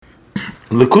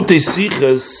Lekutei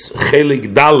Sichas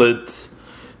Chelik Dalet,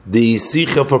 the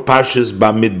Sicha for Parshas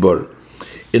Bamidbar.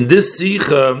 In this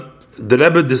Sicha, the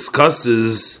Rebbe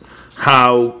discusses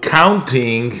how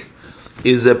counting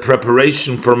is a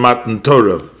preparation for Matan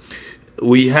Torah.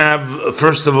 We have,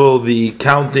 first of all, the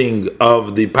counting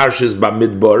of the Parshas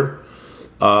Bamidbar,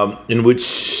 in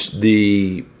which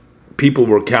the people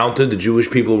were counted, the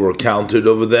Jewish people were counted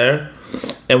over there.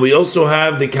 And we also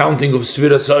have the counting of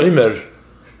Sfiras HaOmer,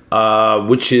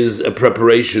 which is a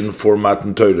preparation for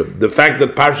Matan Torah. The fact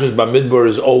that Parshas Bamidbar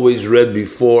is always read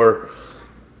before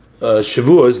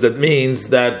Shavuos, that means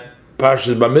that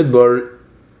Parshas Bamidbar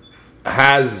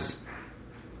has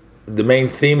the main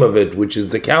theme of it, which is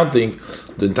the counting.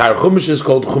 The entire Chumash is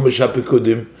called Chumash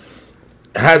HaPikudim,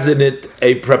 has in it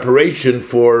a preparation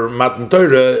for Matan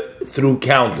Torah through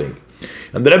counting.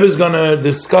 And the Rebbe is going to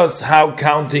discuss how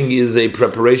counting is a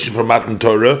preparation for Matan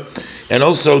Torah, and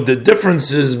also the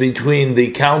differences between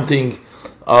the counting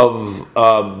of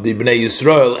the Bnei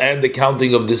Yisrael and the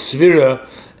counting of the Sfira,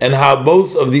 and how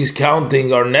both of these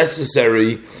counting are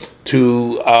necessary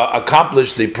to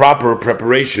accomplish the proper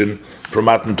preparation for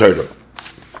Matan Torah.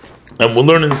 And we'll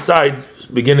learn inside,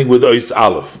 beginning with Ois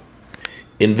Aleph.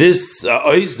 In this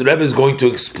Ois, the Rebbe is going to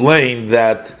explain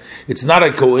that it's not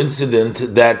a coincidence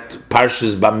that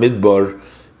Parshas Bamidbar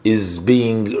is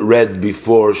being read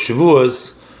before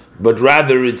Shavuos, but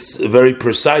rather it's very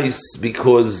precise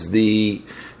because the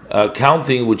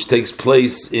counting which takes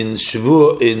place in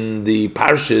Shavuot, in the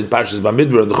Parshas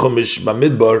Bamidbar, and the Chumash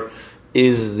Bamidbar,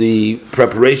 is the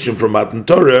preparation for Matan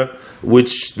Torah,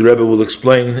 which the Rebbe will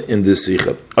explain in this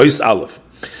Sikha. Ois Aleph.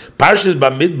 Parshas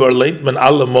Bamidbar leint man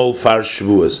allemol far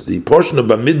Shavuos. The portion of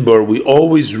Bamidbar we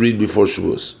always read before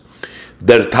Shavuos.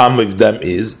 Der Tam of them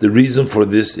is, the reason for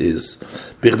this is,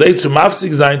 Bichdei zum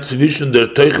Afsig sein zwischen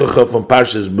der Teuchacha von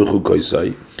Parshas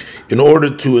Bechukoisai, in order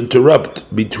to interrupt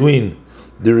between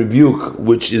the rebuke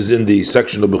which is in the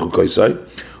section of Bechukoisai,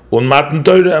 and Matan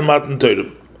Torah and Matan Torah.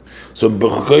 So in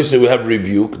Bechukoisai we have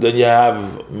rebuke, then you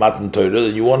have Matan Torah,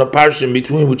 and you want a parsha in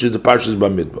between, which is the Parshas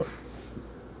Bamidbar.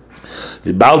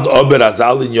 V'bald ober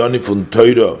azal in yoni von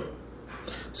Torah,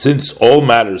 Since,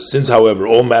 however,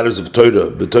 all matters of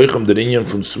Torah, betoichem der inyan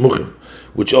von smuchim,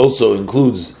 which also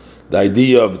includes the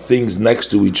idea of things next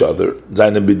to each other,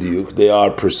 seine bediuk, they are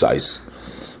precise.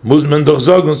 Muss man doch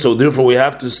sagen, so therefore we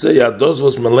have to say, das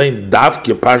was malein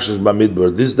davke parshas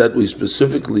bamidbar, this that we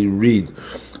specifically read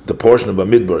the portion of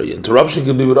Bamidbar. Interruption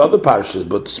can be with other parshas,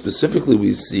 but specifically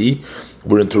we see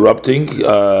we're interrupting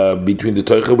between the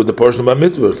Teucha with the portion of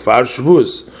Bamidbar, far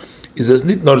Shavuos. Is as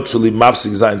nit nur zu lieb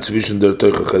mafsig sein zwischen der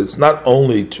Teuchacha. It's not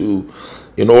only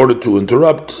in order to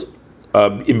interrupt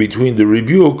in between the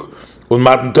rebuke und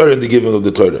Matan Torah and the giving of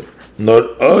the Torah.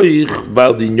 Nor euch,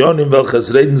 weil die Nyonim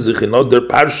welches reden sich in other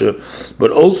parsha,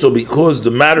 but also because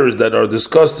the matters that are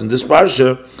discussed in this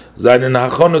parsha, seinen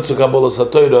hachone zu Kabbalas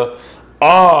HaTorah,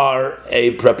 are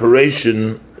a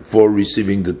preparation for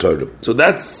receiving the Torah. So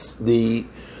that's the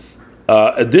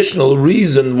additional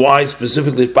reason why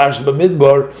specifically Parshas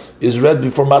Bamidbar is read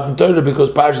before Matan Torah, because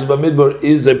Parshas Bamidbar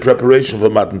is a preparation for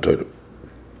Matan Torah.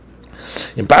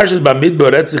 In Parshas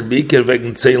Bamidbar, Retzich Beiker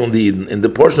wegen Zählen die Jiden. In the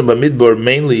portion of Bamidbar,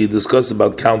 mainly he discussed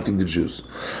about counting the Jews.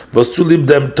 Was zu lieb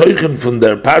dem Teuchen von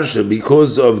der Parsha,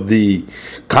 because of the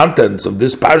contents of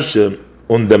this Parsha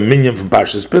und the minion from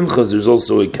Parshas Pinchas, there's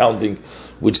also a counting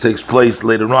which takes place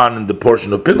later on in the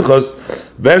portion of Pinchas,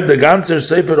 where the ganze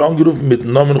Sefer angerufen mit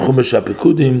Nomen Chumash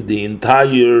HaPikudim, the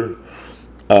entire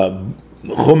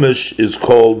Chumash is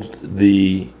called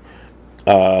the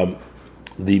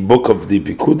book of the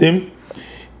Pikudim,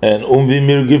 and wie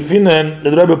mir gefinnen, the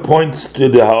Rebbe points to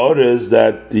the Haores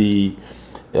that in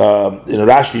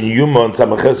Rashi Yuma and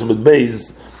Samaches with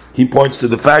Beis, he points to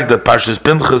the fact that Parshas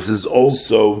Pinchas is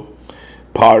also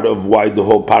part of why the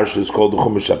whole Parsha is called the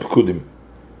Chumash HaPikudim,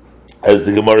 as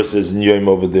the Gemara says in Yom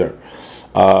over there.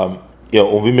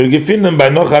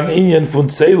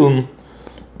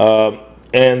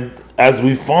 And as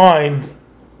we find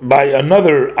by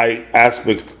another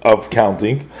aspect of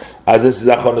counting, as this is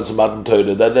Achonah to Matan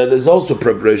Torah, that is also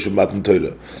preparation of Matan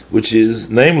Torah, which is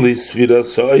namely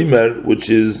Sfiras HaOmer, which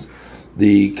is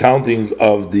the counting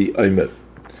of the Omer.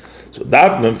 So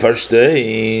darf man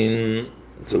verstehen,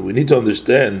 so we need to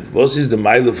understand, what is the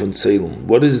Meile von Zählen?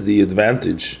 What is the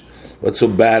advantage? What's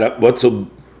so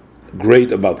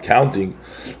great about counting?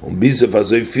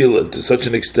 To such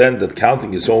an extent that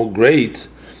counting is so great,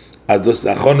 as das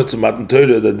Achonah to Matan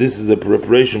Torah, that this is a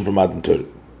preparation for Matan Torah.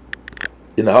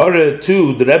 In Hara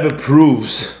 2, the Rebbe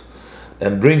proves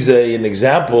and brings an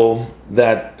example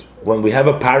that when we have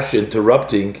a parsha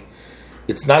interrupting,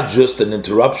 it's not just an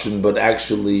interruption, but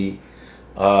actually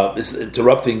is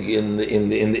interrupting in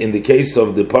the case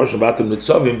of the Parsha Batim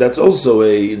Nitzavim. That's also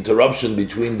a interruption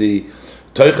between the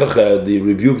Teichacha, the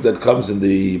rebuke that comes in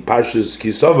the Parshas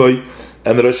Kisavoy,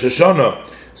 and the Rosh Hashanah.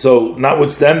 So,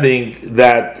 notwithstanding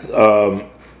that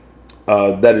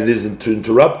that it is to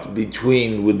interrupt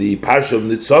between with the Parsha of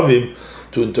Nitzavim,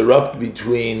 to interrupt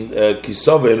between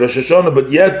Kisavoy and Rosh Hashanah,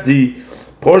 but yet the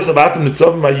portion of Batim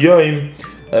Nitzavim Hayoim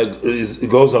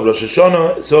goes on Rosh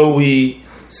Hashanah. So we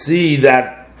see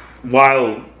that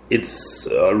while it's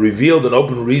revealed and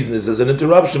open reason is as an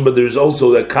interruption, but there's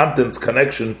also a contents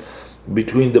connection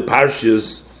between the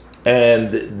parshas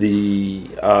and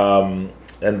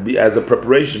as a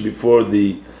preparation before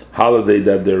the holiday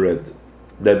that they're read,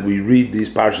 that we read these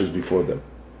parshas before them.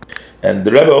 And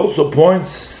the Rebbe also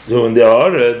points to in the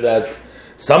Ha'ara that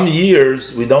some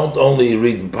years we don't only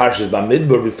read parshas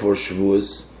Bamidbar before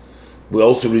Shavuos, we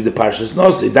also read the Parshas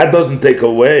Nosi. That doesn't take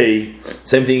away.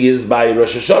 Same thing is by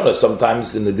Rosh Hashanah.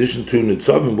 Sometimes, in addition to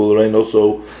Nitzavim,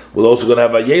 we're also going to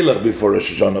have a Yelach before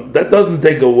Rosh Hashanah. That doesn't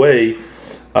take away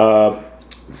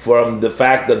from the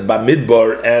fact that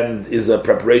Bamidbar and is a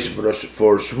preparation for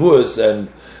Shavuos,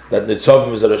 and that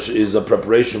Nitzavim is a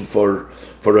preparation for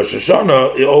Rosh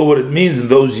Hashanah. All what it means in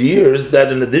those years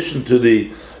that in addition to the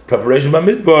preparation by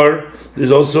Midbar,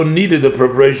 there's also needed a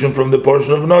preparation from the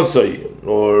portion of Nosai,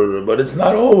 but it's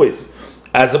not always.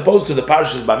 As opposed to the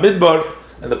parashas by Midbar,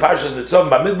 and the parashas Nitzavim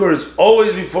by Midbar is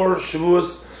always before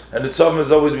Shavuos, and Nitzavim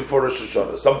is always before Rosh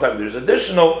Hashanah. Sometimes there's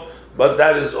additional, but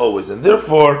that is always. And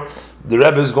therefore, the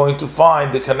Rebbe is going to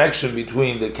find the connection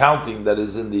between the counting that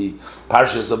is in the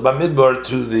parashas of Bamidbar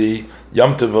to the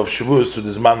Yom Tov of Shavuos, to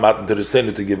the Zman Matan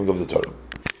Teresenu, to giving of the Torah.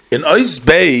 In Ois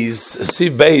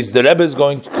Siv Beis, the Rebbe is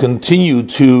going to continue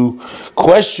to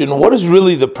question what is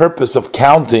really the purpose of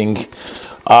counting.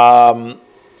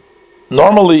 Normally,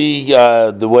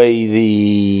 the way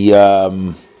the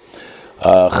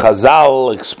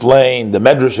Chazal explained, the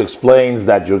Medrash explains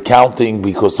that you're counting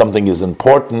because something is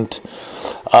important.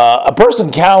 A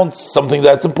person counts something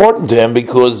that's important to him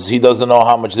because he doesn't know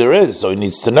how much there is, so he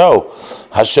needs to know.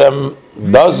 Hashem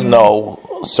does know,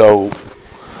 so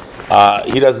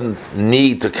he doesn't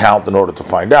need to count in order to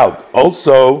find out.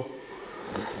 Also,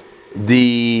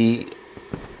 the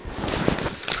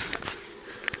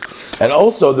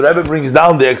Rebbe brings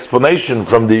down the explanation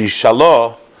from the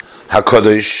Shalah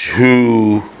HaKadosh,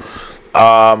 who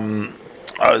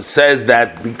says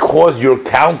that because you're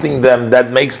counting them,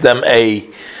 that makes them a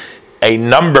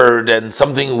number, then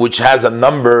something which has a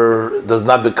number does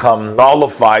not become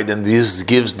nullified, and this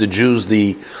gives the Jews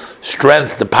the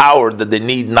strength, the power that they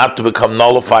need not to become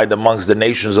nullified amongst the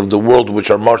nations of the world, which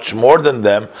are much more than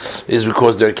them, is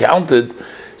because they're counted.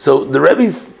 So the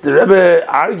Rebbe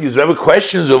argues, the Rebbe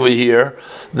questions over here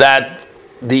that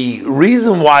the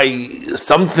reason why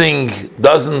something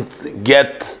doesn't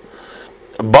get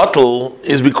bottle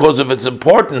is because of its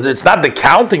importance. It's not the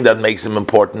counting that makes them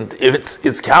important. If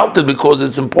it's counted because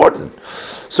it's important.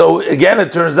 So again,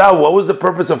 it turns out, what was the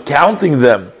purpose of counting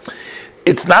them?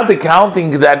 It's not the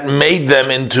counting that made them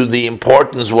into the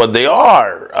importance what they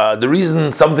are. The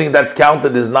reason something that's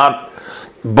counted is not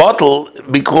bottle,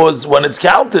 because when it's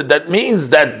counted, that means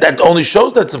that only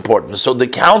shows that's important. So the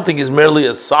counting is merely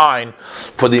a sign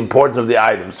for the importance of the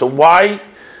item. So why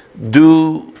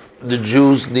do the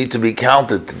Jews need to be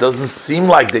counted? It doesn't seem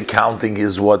like the counting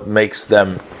is what makes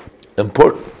them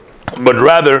important, but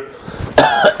rather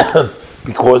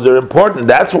because they're important,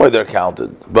 that's why they're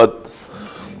counted. But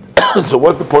so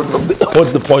what's the point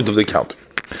of the counting?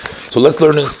 So let's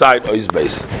learn inside Ois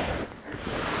Beis.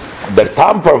 Der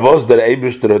Tam Farvos der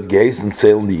Eibishter hat geisen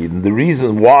zählen die Yidden. The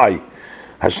reason why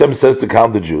Hashem says to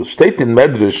count the Jews. Steht in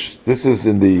Medrash, this is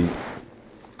in the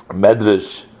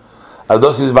Medrash,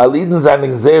 das ist, weil Yidden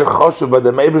seien sehr choshev bei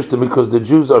dem Eibishter, because the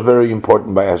Jews are very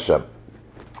important by Hashem.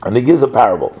 And he gives a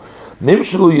parable.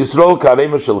 Nimshelu Yisrael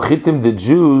karema shel chitim, the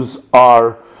Jews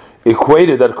are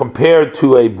equated, are compared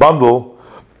to a bundle,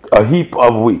 a heap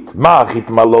of wheat.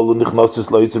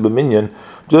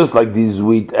 Just like these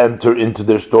wheat enter into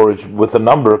their storage with a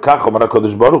number. Likewise,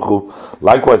 HaKadosh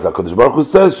Baruch Hu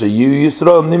says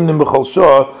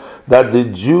that the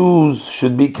Jews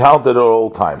should be counted at all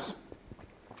times.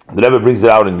 The Rebbe brings it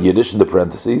out in Yiddish in the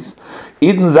parentheses.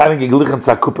 Jews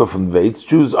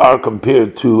are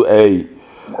compared to a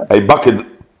bucket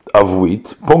of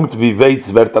wheat.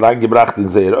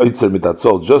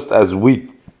 Just as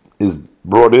wheat is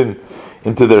brought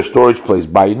into their storage place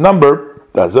by number,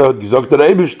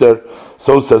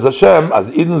 so says Hashem,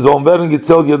 as Eden sollen werden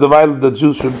gezählt jede Weile, the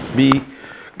Jews should be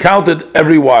counted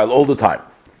every while, all the time.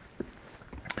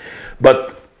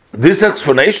 But this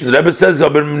explanation, the Rebbe says,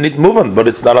 but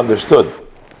it's not understood.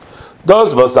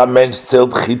 Das, was ein Mensch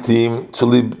zählt Chitim zu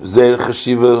lieb sehr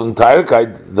Cheshiva und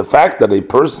Teilkeit, the fact that a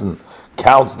person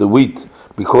counts the wheat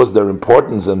because their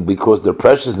importance and because their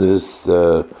preciousness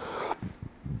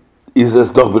is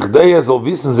es doch bichdei soll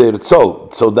wissen sehr zoll.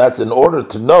 So that's in order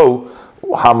to know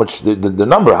how much the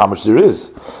number, how much there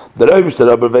is. Der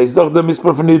Eibishter aber weiß doch der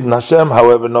Mispar von Eden. Hashem,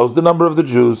 however, knows the number of the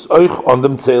Jews. Euch on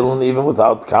them zählen, even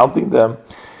without counting them,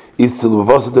 is zu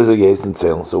bewusst as a geist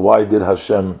zählen. So why did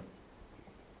Hashem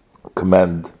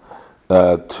command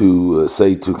to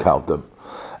say to count them?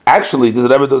 Actually, the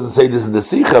Rebbe doesn't say this in the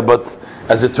Sikha, but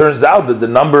as it turns out that the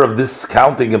number of this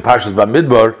counting in Parshas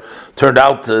Bamidbar turned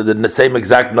out the same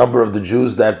exact number of the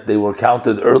Jews that they were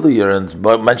counted earlier and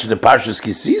mentioned in Parshas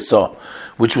Kisisa,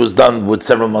 which was done with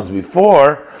several months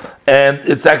before, and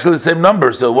it's actually the same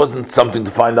number, so it wasn't something to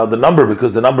find out the number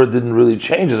because the number didn't really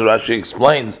change, as Rashi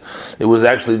explains. It was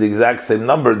actually the exact same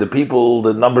number.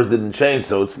 The numbers didn't change,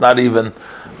 so it's not even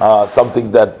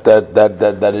something that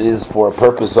it is for a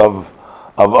purpose of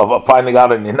finding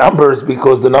out any numbers,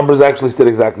 because the numbers actually stayed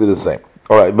exactly the same.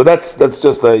 All right, but that's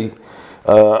just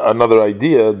another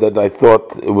idea that I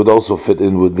thought it would also fit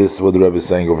in with this, what the Rebbe is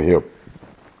saying over here.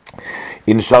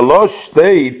 In Shalosh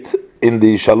state, in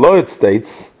the Shalosh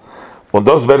states, und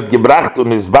das wird gebracht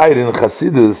und ist bei in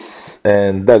Chassidus,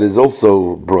 and that is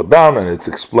also brought down and it's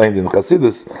explained in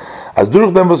Chassidus, as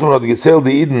durch dem was man hat gezählt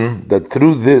die Eden, that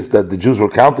through this, that the Jews were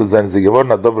counted, seien sie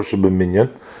geworden adover shebeminyan,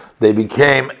 they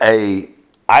became a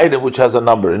item which has a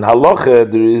number. In Halacha,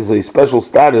 there is a special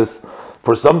status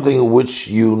for something which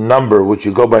you number, which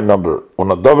you go by number.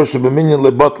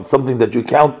 Something that you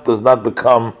count does not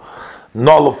become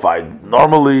nullified.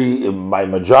 Normally, by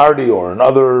majority or in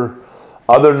other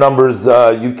numbers,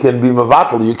 you can be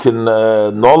mavatal, you can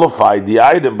nullify the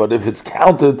item, but if it's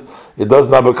counted, it does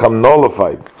not become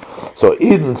nullified. So,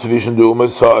 Eden,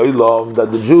 that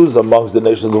the Jews amongst the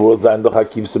nations of the world,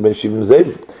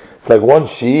 it's like one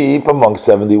sheep amongst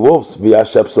 70 wolves.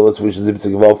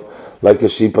 Like a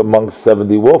sheep amongst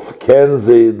 70 wolves.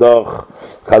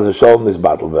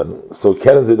 So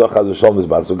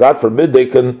So God forbid they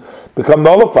can become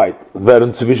nullified.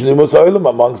 Amongst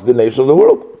the nations of the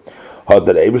world. So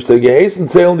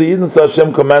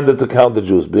Hashem commanded to count the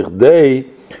Jews.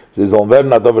 So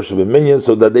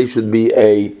that they should be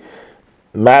a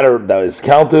matter that is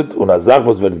counted,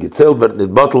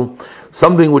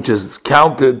 something which is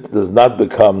counted does not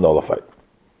become nullified.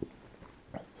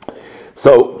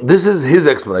 So this is his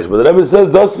explanation. But the Rebbe says,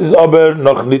 "Das is aber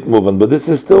noch nicht moving," but this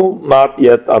is still not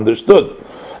yet understood.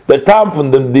 The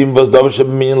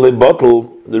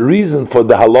reason for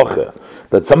the halacha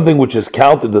that something which is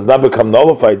counted does not become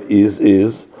nullified is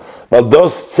well,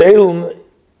 das zählen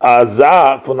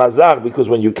Azar von Azar, because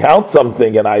when you count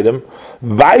something, an item,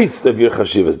 weist of your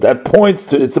chashivas, that points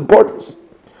to its importance.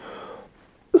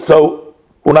 So,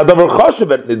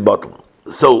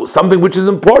 so something which is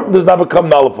important does not become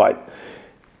nullified.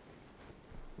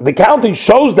 The counting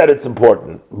shows that it's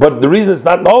important, but the reason it's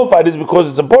not nullified is because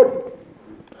it's important.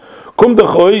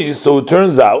 So it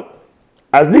turns out,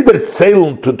 as neither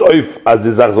zählen tut auf, as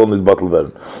die Sache soll nicht bottled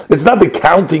werden. It's not the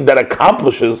counting that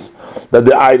accomplishes that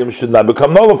the item should not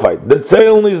become nullified. The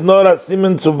zählen is not a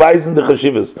simen zu weisen the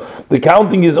chashivas. The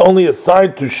counting is only a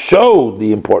sign to show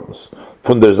the importance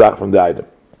von der Sache, from the item.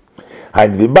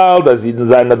 Hein wie bald, as Eden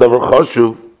sein adover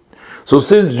choshuv. So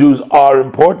since Jews are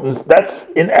important, that's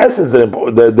in essence their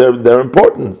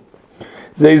importance.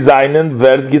 They seinen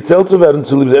werd gezählt zu werden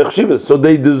zu lieb sehr chashivas. So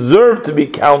they deserve to be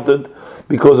counted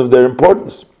because of their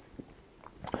importance.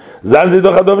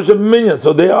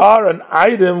 So they are an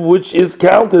item which is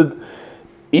counted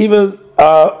even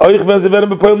without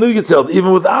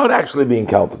actually being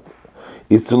counted.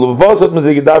 So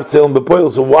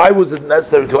why was it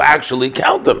necessary to actually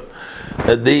count them?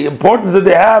 The importance that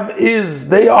they have is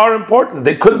they are important.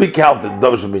 They could be counted.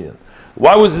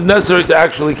 Why was it necessary to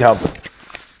actually count them?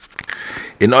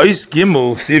 In Ois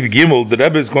Gimel, Siv Gimel, the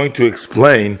Rebbe is going to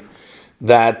explain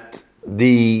that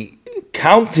the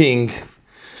counting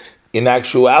in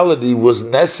actuality was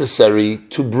necessary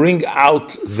to bring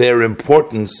out their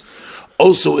importance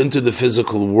also into the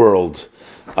physical world,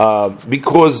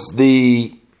 because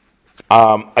the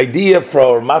idea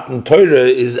for Matan Torah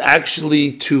is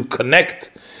actually to connect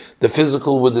the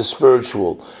physical with the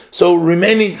spiritual. So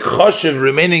remaining choshev,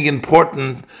 remaining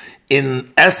important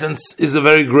in essence, is a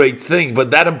very great thing, but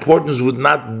that importance would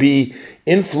not be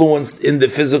influenced in the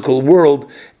physical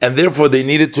world, and therefore they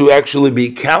needed to actually be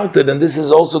counted, and this is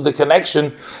also the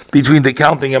connection between the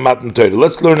counting and Matan Torah.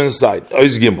 Let's learn inside.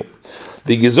 Ois Gimel.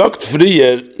 The gesagt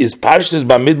früher is Parshas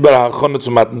Bamidbar hachona zu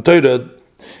Matan Torah.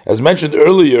 As mentioned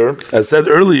earlier, as said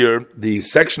earlier, the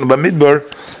section of Bamidbar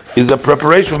is a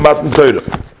preparation for Matan Torah.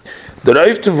 The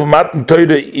Reiftum of Matan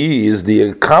Torah is, the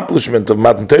accomplishment of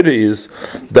Matan Torah is,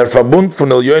 der Verbund von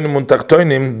Elyonim und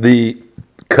Tachtonim, the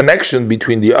connection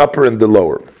between the upper and the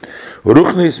lower.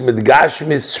 Ruchnis mit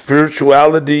Gashmis,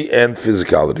 spirituality and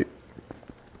physicality.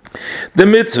 The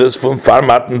mitzvahs from Far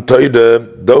Matan Torah,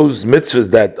 those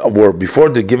mitzvahs that were before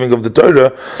the giving of the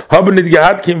Torah, haben nicht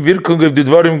gehad kein Wirkung auf die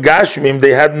Dvorim Gashmim,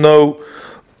 they had no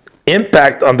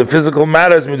impact on the physical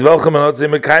matters with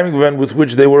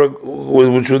which they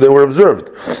were observed.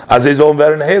 As they all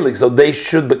were in Helig, so they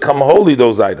should become holy,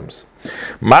 those items.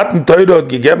 Matan Torah had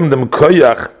gegeben dem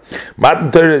Koyach. Matan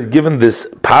Torah has given this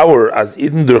power as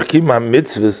Eden durch Kimah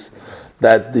mitzvahs,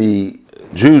 that the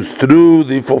Jews, through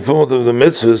the fulfillment of the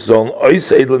mitzvahs, on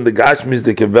Oisedel in the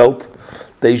Gashmisdike Welt,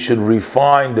 they should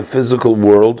refine the physical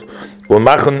world, und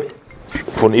machen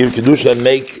von ihr Kedusha, and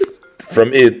make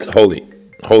from it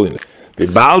holiness.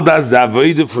 Bald as the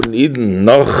avodah von Eden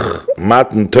noch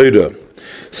Matan Torah,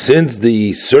 since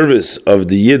the service of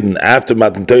the Yidden after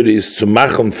Matan Torah is to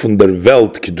machen von der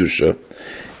Welt Kedusha,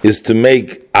 is to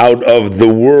make out of the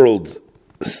world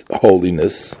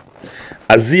holiness,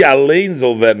 as sie allein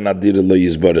soll werden adire lo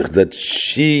yisborich, that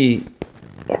she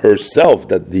herself,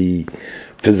 that the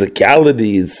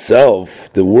physicality itself,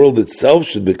 the world itself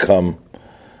should become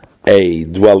a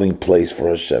dwelling place for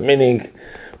Hashem. Meaning,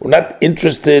 we're not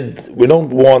interested, we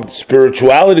don't want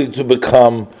spirituality to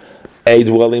become a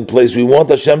dwelling place. We want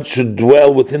Hashem to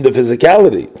dwell within the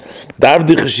physicality.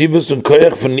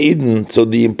 So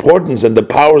the importance and the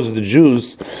powers of the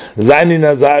Jews,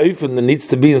 and needs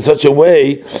to be in such a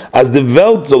way as the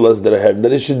Welt soll as der Herr,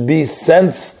 that it should be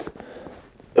sensed,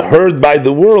 heard by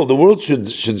the world. The world should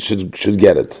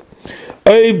get it.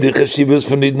 If the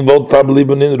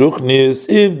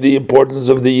importance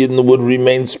of the Yidden would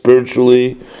remain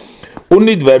spiritually, and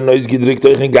it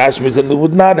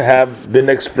would not have been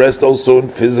expressed also in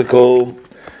physical,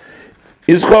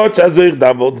 and so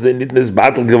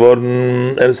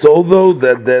although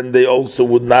that then they also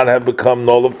would not have become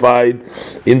nullified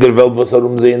in the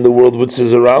world which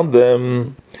is around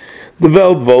them, the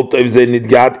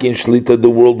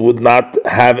world would not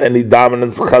have any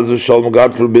dominance,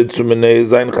 God forbid, to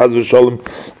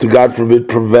God forbid,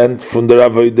 prevent from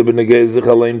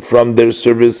their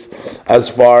service as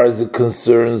far as it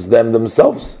concerns them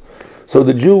themselves. So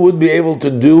the Jew would be able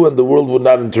to do, and the world would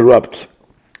not interrupt.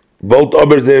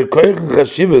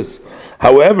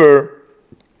 However,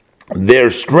 their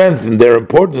strength and their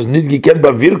importance,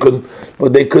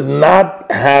 but they could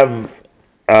not have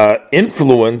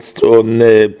influenced or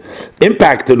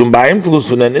impacted by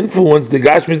influence and influence the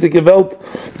Gashmisdike Welt,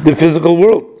 the physical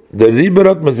world. Therefore,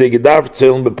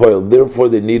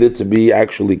 they needed to be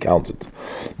actually counted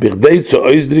in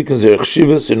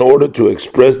order to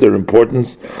express their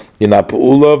importance in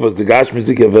Apa'ula, was the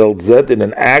Gashmisdike Welt zet, in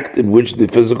an act in which the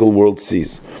physical world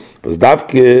sees.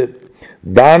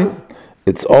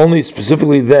 It's only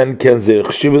specifically then can their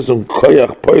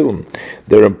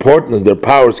importance, their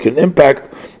powers can impact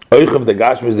the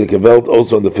Gashmisdike Welt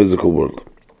also in the physical world.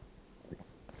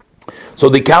 So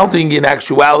the counting in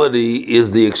actuality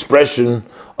is the expression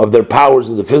of their powers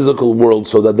in the physical world,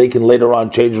 so that they can later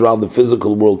on change around the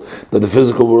physical world, that the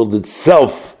physical world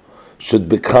itself should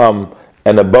become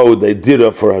an abode, a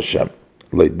dira for Hashem.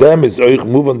 Like them is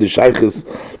move on the shaykhs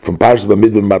from Parshas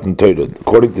Bamidbar Matan Torah.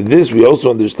 According to this, we also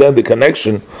understand the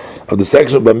connection of the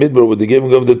section of Bamidbar with the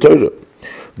giving of the Torah.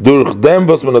 Durch them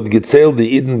was man hat gezählt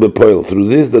die Eden bepoil. Through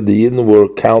this, that the Eden were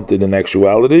counted in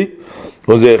actuality.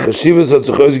 Und their cheshivas hat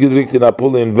sich ausgedrückt in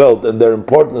Apula in Welt, and their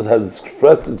importance has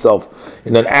expressed itself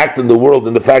in an act in the world,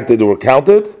 in the fact that they were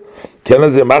counted. Können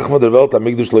sie machen der Welt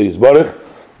amigdush lo yisborich.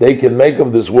 They can make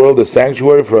of this world a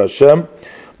sanctuary for Hashem.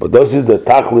 But this is the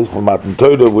tachlis for Matan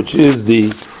Torah, which is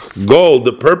the goal,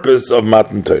 the purpose of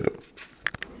Matan Torah.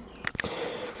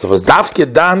 So was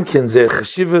dafke dan ken sehr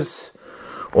cheshivas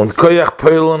und koyach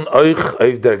peulen euch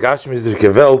auf der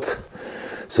Gashmisdike Welt.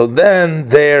 So then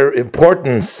their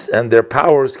importance and their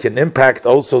powers can impact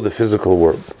also the physical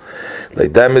world.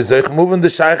 Like them is euch moving the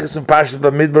shaykhs and Parshas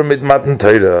Bamidbar mit Matan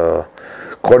Torah.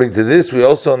 According to this, we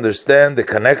also understand the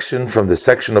connection from the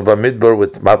section of Bamidbar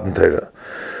with Matan Torah.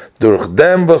 Durch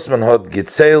dem, was man hat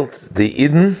gezählt, die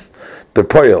Eden,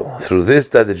 bepoil. Through this,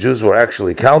 that the Jews were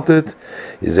actually counted,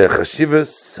 unser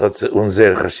Chashivas hat sich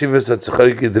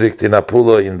gedrückt in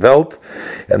Apula in Welt,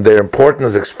 and their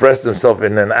importance expressed themselves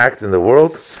in an act in the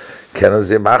world. Können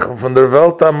sie machen von der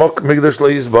Welt migdash lo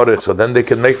yisborich. So then they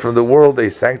can make from the world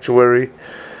a sanctuary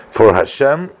for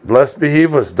Hashem. Blessed be He,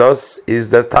 was thus is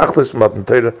their tachlis Matan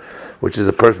Torah, which is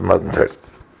the perfect Matan Torah.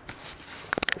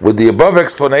 With the above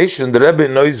explanation, the Rebbe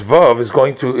in Ois Vav is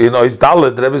going to, in Ois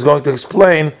Dalet, the Rebbe is going to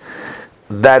explain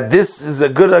that this is a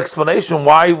good explanation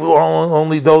why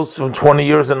only those from 20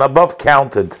 years and above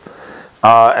counted,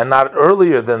 and not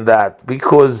earlier than that,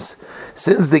 because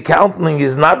since the counting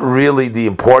is not really the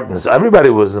importance, everybody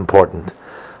was important,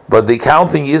 but the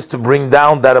counting is to bring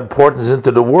down that importance into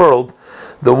the world.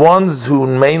 The ones who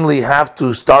mainly have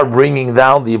to start bringing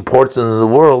down the importance in the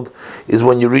world is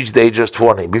when you reach the age of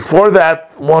 20. Before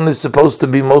that, one is supposed to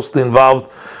be mostly involved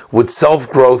with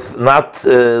self-growth, not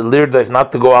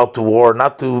not to go out to war,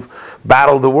 not to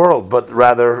battle the world, but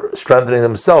rather strengthening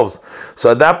themselves. So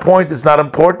at that point, it's not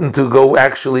important to go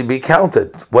actually be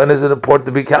counted. When is it important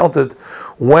to be counted?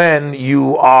 When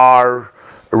you are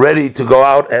ready to go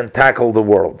out and tackle the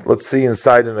world. Let's see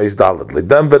inside in Eis Dalet.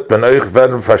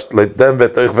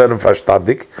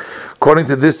 According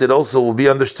to this, it also will be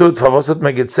understood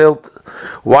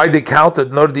why they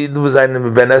counted only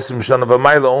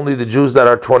the Jews that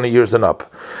are 20 years and up.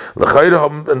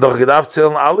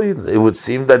 It would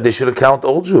seem that they should count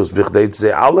all Jews, so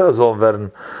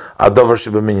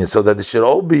that it should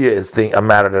all be a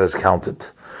matter that is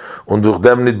counted. Und durch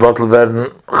dem nicht bottled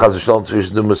werden,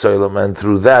 zwischen dem Musaylem, and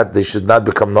through that they should not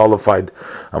become nullified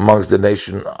amongst the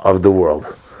nation of the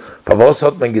world. So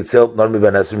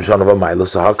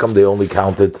how come they only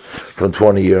counted from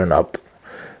 20 years and up?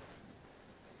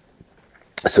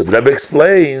 So the Rebbe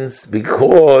explains,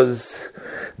 because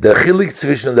the chilik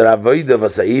zwischen der Avodah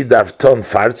was darf ton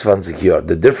 24 Jahre,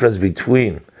 the difference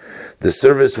between the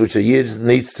service which a Yid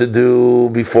needs to do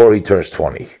before he turns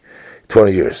 20 years.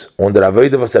 And then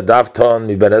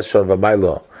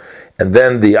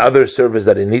the other service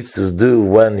that he needs to do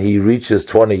when he reaches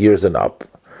 20 years and up.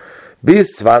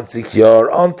 Bis 20 Jahr,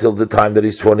 until the time that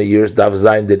he's 20 years, the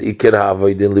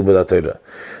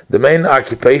main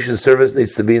occupation service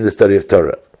needs to be in the study of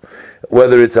Torah.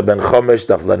 Whether it's a Ben Chomesh,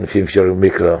 daf learn 5 years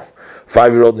Mikra.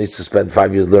 5-year-old needs to spend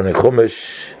 5 years learning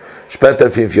Chumash. Später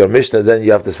 5 years Mishnah, then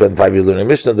you have to spend 5 years learning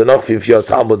Mishnah. Then noch 5 years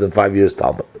Talmud and 5 years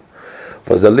Talmud.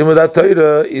 Was der Limud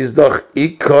HaTorah is doch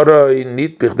Ikaroi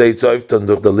nit bichdei zoifton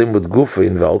durch der Limud Gufa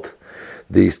in Welt.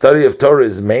 The study of Torah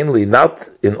is mainly not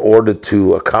in order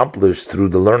to accomplish through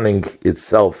the learning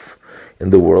itself in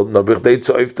the world, no bichdei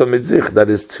zoifton mit sich, that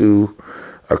is to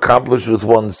accomplish with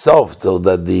oneself, so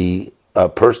that the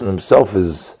person himself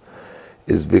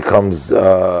becomes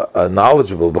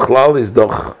knowledgeable. Bichlal is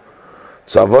doch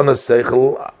tzavonas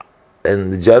seichel,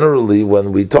 and generally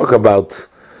when we talk about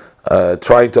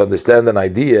trying to understand an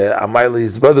idea, Amayla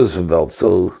his brothers from Welt.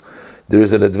 So there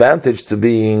is an advantage to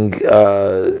being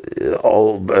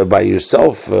all by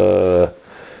yourself in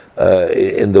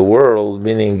the world,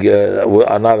 meaning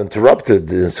are not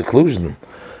interrupted in seclusion,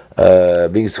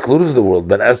 being secluded from the world.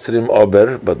 Ben Esrim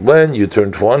Ober, but when you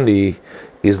turn 20,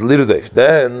 is Lirdef.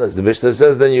 Then, as the Mishnah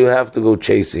says, then you have to go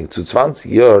chasing. To 20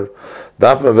 year,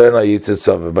 by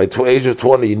the age of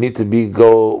 20, you need to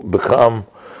become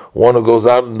one who goes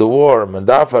out in the war.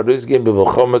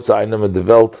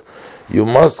 You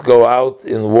must go out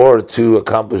in war to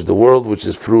accomplish the world, which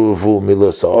is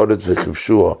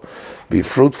be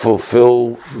fruitful,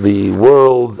 fill the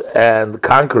world and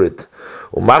conquer it.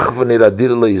 And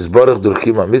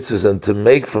to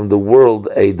make from the world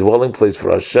a dwelling place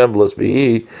for Hashem, blessed be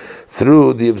He,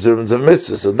 through the observance of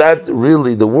mitzvahs. So that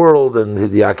really, the world and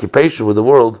the occupation with the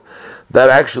world, that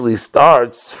actually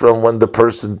starts from when the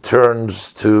person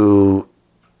turns to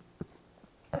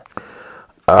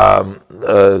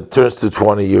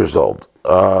 20 years old.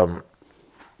 And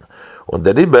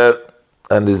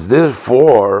is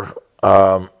therefore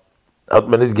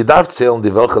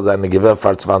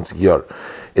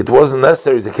it wasn't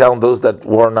necessary to count those that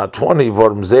were not 20.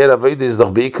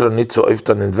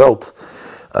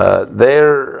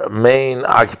 Their main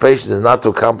occupation is not to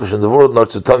accomplish in the world, nor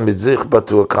to ton mit zich, but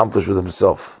to accomplish with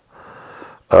himself.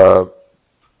 For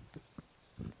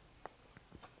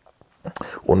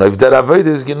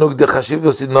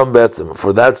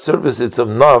that service, it's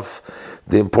enough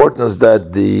the importance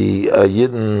that the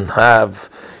Yidden have.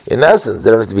 In essence,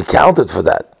 they don't have to be counted for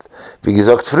that. Because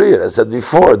I said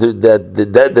before,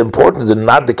 that the importance, and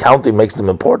not the counting makes them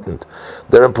important.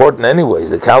 They're important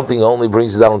anyways. The counting only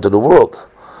brings it down into the world.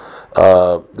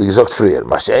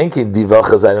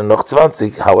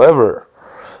 However,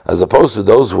 as opposed to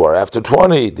those who are after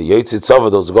 20, the Yotzei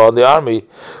those who go in the army,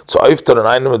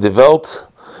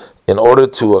 in order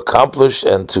to accomplish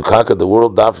and to conquer the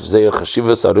world, their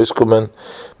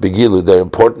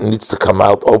importance needs to come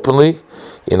out openly,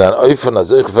 in an oifen as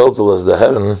the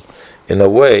Herren, in a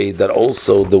way that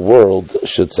also the world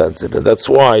should sense it. And that's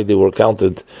why they were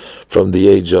counted from the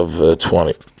age of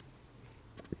 20.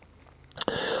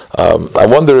 I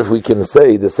wonder if we can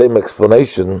say the same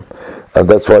explanation, and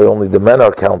that's why only the men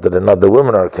are counted and not the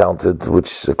women are counted, which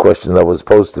is a question that was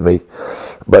posed to me.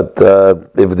 But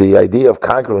if the idea of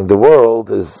conquering the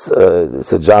world is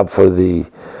it's a job for the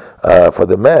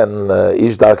men,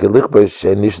 ish darke lichbesh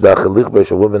and ish darke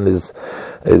lichbesh, a woman is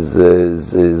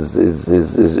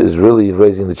really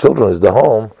raising the children, is the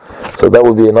home. So that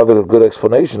would be another good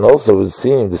explanation. Also, it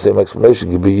seems the same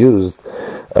explanation could be used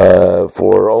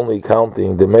for only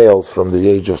counting the males from the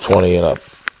age of 20 and up.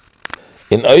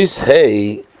 In Ois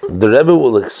Hey, the Rebbe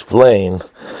will explain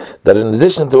that in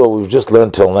addition to what we've just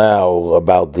learned till now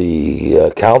about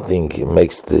the counting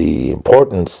makes the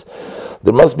importance,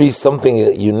 there must be something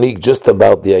unique just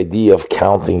about the idea of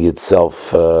counting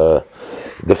itself.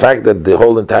 The fact that the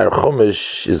whole entire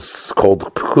Chumash is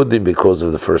called Pekudim because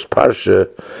of the first Parsha,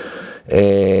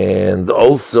 and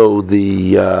also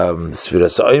the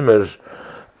Sfiras Omer,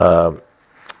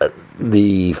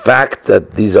 the fact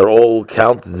that these are all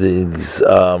counted,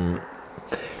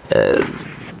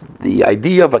 the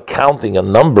idea of accounting a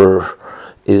number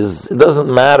is, it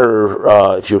doesn't matter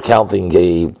if you're counting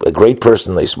a great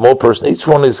person, a small person, each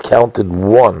one is counted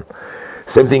one.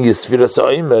 Same thing is Sfiras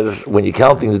Omer, when you're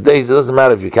counting the days, it doesn't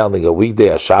matter if you're counting a weekday,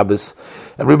 a Shabbos,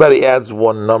 everybody adds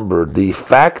one number. The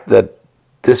fact that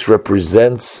this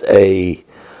represents a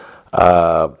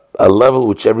level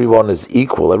which everyone is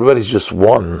equal, everybody's just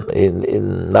one,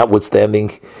 in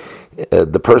notwithstanding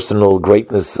the personal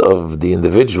greatness of the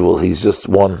individual, he's just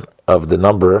one of the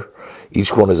number.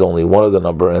 Each one is only one of the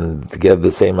number, and together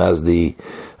the same as the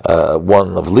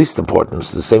one of least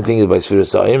importance. The same thing is by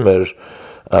Sfiras Omer,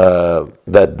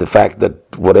 that the fact that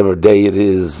whatever day it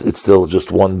is, it's still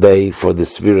just one day for the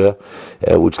Sfira,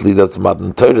 which leads up to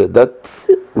Matan Torah. That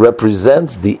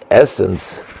represents the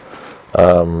essence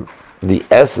of the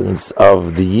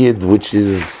Yid, which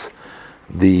is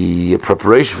the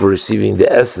preparation for receiving the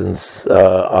essence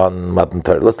on Matan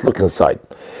Torah. Let's look inside.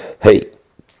 Hey,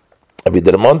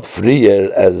 Abidermont Frier,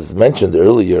 as mentioned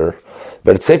earlier,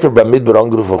 the book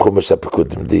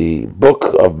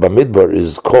of Bamidbar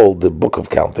is called the Book of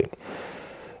Counting.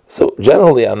 So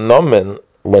generally, a nomen,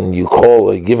 when you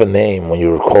give a name, when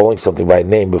you're calling something by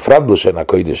name,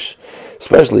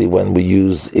 especially when we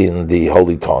use in the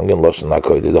Holy Tongue, in Lashon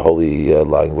HaKodesh, the holy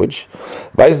language,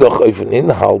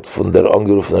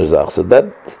 so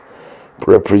that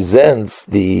represents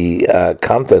the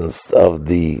contents of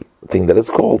the thing that it's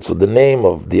called. So the name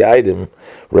of the item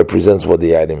represents what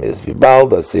the item is. Since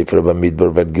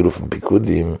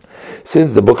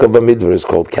the book of Bamidbar is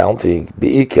called counting,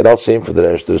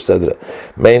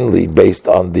 mainly based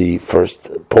on the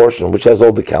first portion, which has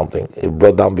all the counting. It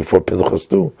brought down before Pinchas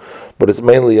too, but it's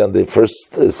mainly on the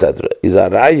first Sedra. Is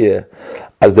a raya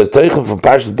as the Teichel from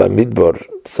Parshat Bamidbar.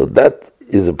 So that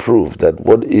is a proof that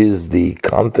what is the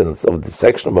contents of the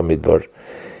section of Bamidbar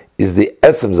is the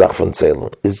Etzem Zach von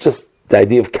Zählen. It's just the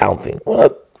idea of counting. We're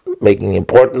not making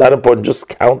not important, just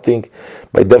counting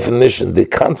by definition. The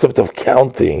concept of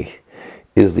counting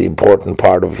is the important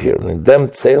part of here. In dem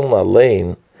Zählen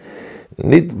allein,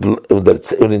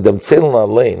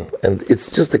 and it's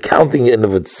just the counting in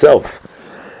of itself.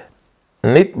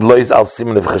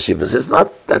 It's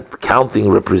not that counting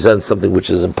represents something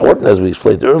which is important, as we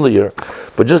explained earlier,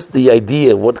 but just the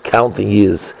idea of what counting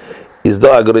is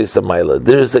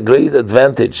there is a great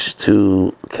advantage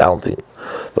to counting.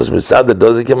 Because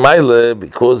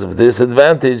of this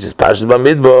advantage, is Parshat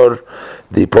Bamidbar,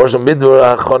 the portion of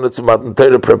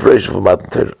Midbar, preparation for Matan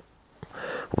Torah.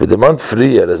 With the month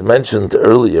Frier, as mentioned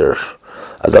earlier,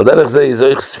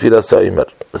 the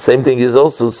same thing is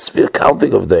also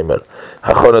counting of Daimer,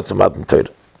 Hachonat to Matan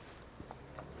Torah.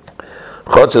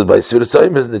 By Sfiras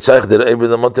Omer is the Chaych der Eber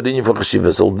the Montarini for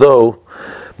Chashivas. Although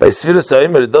by Sfiras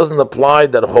Omer it doesn't apply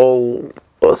that whole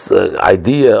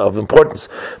idea of importance.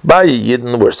 By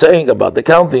Yidden, we're saying about the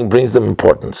counting brings them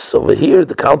importance. Over here,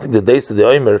 the counting the days to the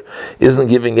Omer isn't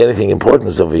giving anything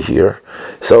importance over here.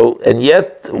 So, and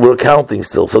yet we're counting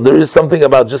still. So there is something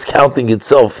about just counting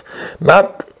itself,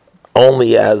 not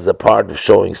only as a part of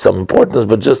showing some importance,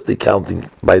 but just the counting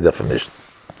by definition.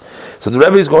 So the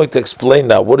Rebbe is going to explain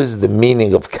now what is the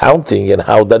meaning of counting and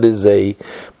how that is a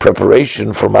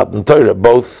preparation for Matan Torah,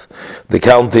 both the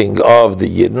counting of the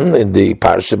Yidden in the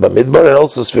Parsha Bamidbar and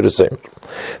also Sfiras Omer.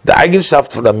 The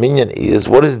Eigenschaft for a minyan is,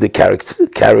 what is the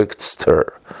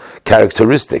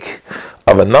characteristic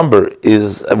of a number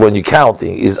is, when you're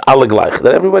counting, is alle gleich,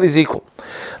 that everybody's equal.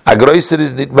 A größer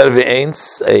is nit mehr wie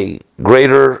eins, a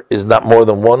greater is not more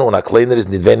than one, and a kleiner is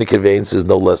nit weniger wie eins, is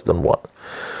no less than one.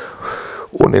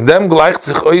 Und in dem gleicht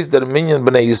sich aus der Minyan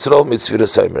Bnei Yisrael mit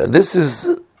Sfiras Omer. And this is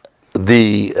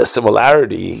the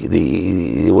similarity,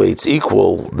 the way it's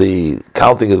equal, the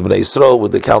counting of Bnei Yisrael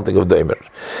with the counting of Domer.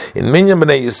 In Minyan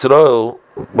Bnei Yisrael,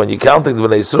 when you're counting the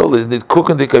Bnei Yisrael, is nicht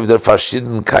gucken dich auf der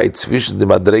Verschiedenkeit zwischen den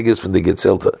Madreges von der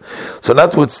Gezelte. So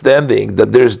notwithstanding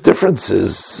that there's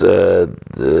differences,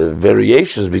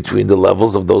 variations between the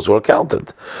levels of those who are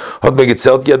counted. Hat man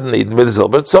gezählt jeden Eden mit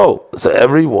selber Zoll. So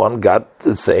everyone got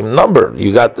the same number.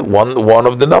 You got one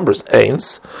of the numbers.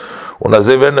 Eins. Und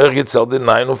also werden euch gezählt in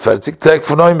 49 Tag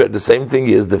von Omer. The same thing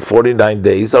is, the 49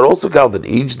 days are also counted.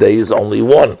 Each day is only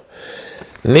one.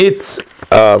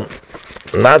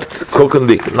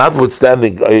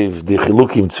 Notwithstanding the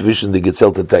chilukim zwischen the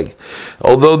gezählte Tag.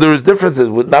 Although there is differences,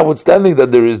 notwithstanding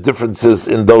that there is differences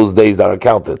in those days that are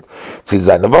counted.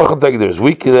 There's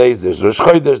weekdays, there's Rosh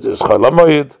Chodesh, there's Chol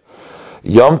HaMoed,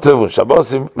 Yom Tov and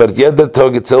Shabbosim, but jeder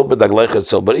Tag gezählt mit der gleichen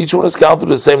Zahl. But each one is counted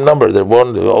with the same number.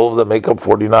 All of them make up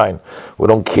 49. We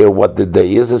don't care what the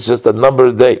day is, it's just a number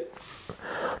of day.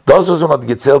 Das was not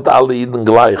gezählt alle Eden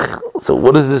gleich. So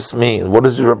what does this mean? What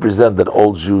does it represent that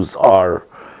all Jews are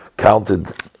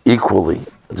counted equally?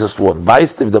 Just one. That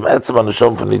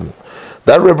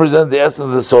represents the essence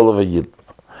of the soul of a Yid.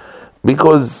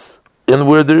 Because in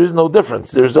where there is no difference,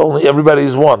 there's only, everybody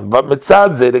is one. But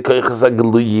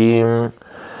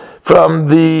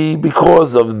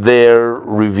because of their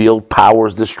revealed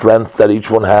powers, the strength that each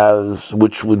one has,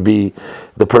 which would be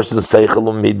the person's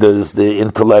seichel midas, the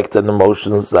intellect and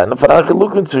emotions, then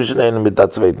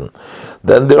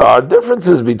there are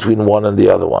differences between one and the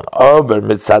other one.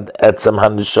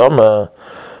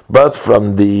 But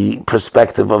from the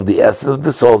perspective of the essence of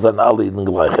the souls,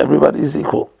 everybody is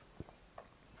equal.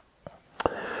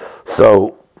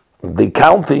 So the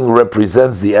counting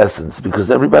represents the essence, because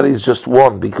everybody is just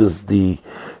one, because the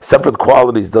separate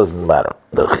qualities doesn't matter.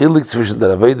 So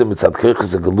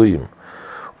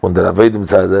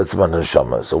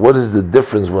what is the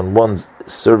difference when one's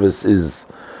service is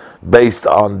based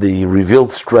on the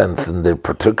revealed strength and the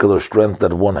particular strength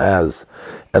that one has,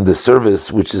 and the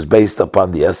service which is based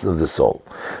upon the essence of the soul?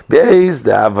 When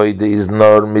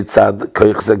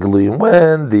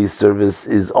the service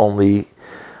is only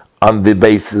on the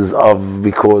basis of,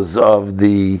 because of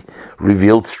the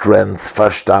revealed strength,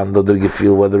 Verstand oder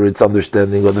Gefühl, whether it's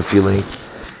understanding or the feeling,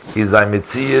 is ein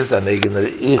Metzias and eigener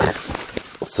Ich.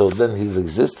 So then his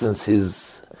existence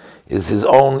is his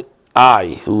own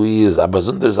I, who he is. Aber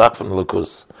zunder Sach von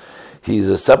Lukus. He is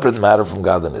a separate matter from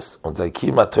godliness. Und sein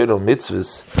Kima Torah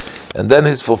Mitzvahs, and then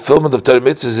his fulfillment of Torah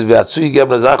Mitzvahs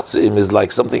is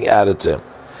like something added to him.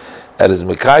 His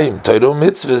Mekayim Torah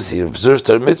Mitzvahs, he observes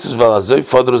Torah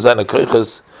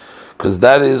Mitzvahs, because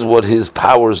that is what his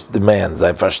powers demand.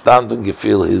 Sein Verstand und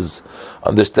Gefühl, his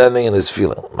understanding and his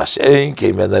feeling. Mashen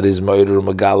came in that is Moeder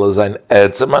Megala sein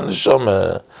Etzem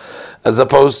Neshama, as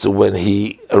opposed to when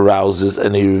he arouses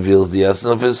and he reveals the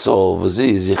essence of his soul.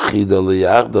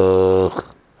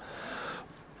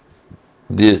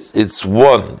 It's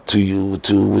one to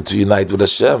unite with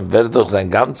Hashem.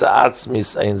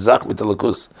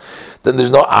 Then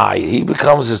there's no I. He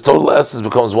becomes, his total essence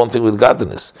becomes one thing with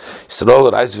godliness. The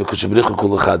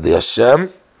Hashem,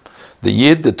 the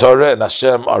Yid, the Torah, and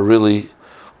Hashem are really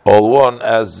all one,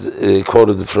 as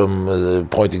quoted from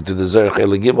pointing to the Zerach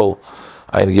Ele Gimel,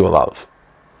 Ein Gimel Aleph.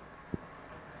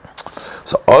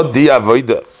 So Od Di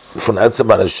Avoida von Etzem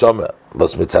HaNeshama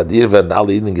was mitzadir werden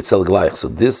alle Eden gezählt gleich. So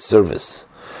this service,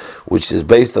 which is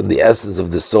based on the essence of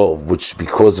the soul, which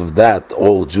because of that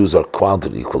all Jews are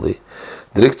counted equally,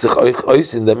 drückt sich euch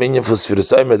aus in der Minyan von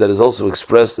Sfiras Omer, that is also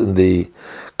expressed in the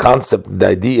concept, the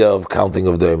idea of counting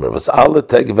of the Omer. Was alle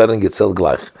Tage werden gezählt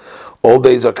gleich. All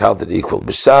days are counted equal.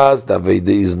 B'shas Davide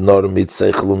is nor mit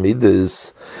seichel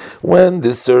u'midas. When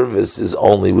this service is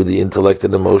only with the intellect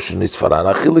and emotion, is faran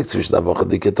achilik zwischen avocha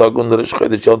diketag und Rosh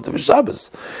Chodesh Yom Tov Shabbos.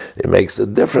 It makes a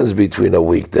difference between a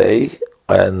weekday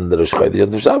and Rosh Chodesh Yom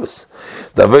Tov Shabbos.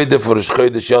 Davide for Rosh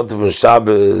Chodesh Yom Tov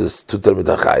Shabbos tuter mit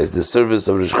hachayis. The service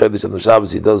of Rosh Chodesh Yom Tov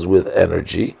Shabbos he does with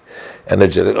energy,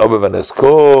 energetic. Aber wenn es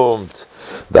kommt,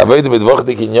 but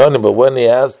when he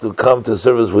has to come to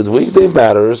service with weekday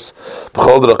matters,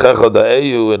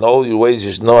 in all your ways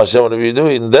you should know Hashem, whatever you're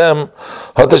doing, them,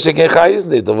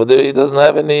 over there he doesn't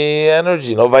have any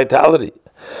energy, no vitality.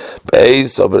 But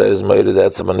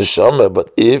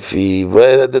if he,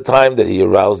 at the time that he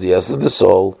aroused the essence of the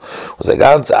soul,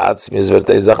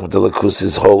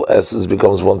 his whole essence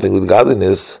becomes one thing with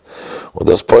godliness, and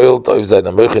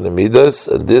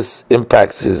this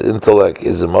impacts his intellect,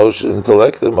 his emotion. So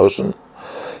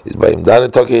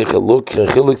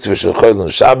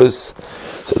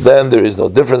then there is no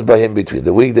difference by him between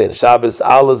the weekday and Shabbos.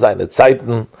 Alle seine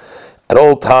Zeiten, at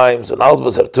all times, and all of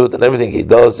us are tut, and everything he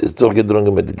does is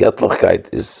durchgedrungen mit Göttlichkeit,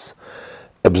 is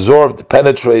absorbed,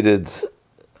 penetrated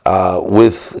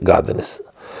with godliness.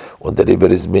 And that's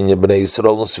why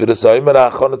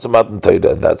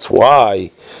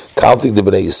counting the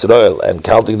Bnei Yisrael and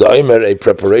counting the Omer a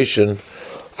preparation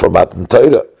for Matan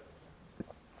Torah.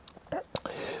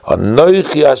 The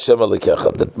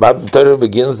Matan Torah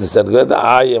begins to say,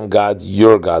 I am God,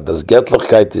 your God. Das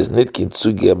Göttlichkeit is nicht kein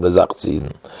Zugeben,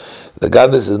 the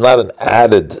godliness is not an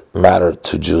added matter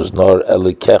to Jews, nor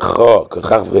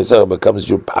elikecha becomes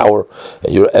your power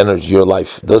and your energy, your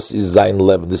life. This is sein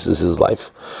Leben, this is his life.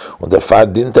 Und der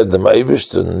Vater dient dem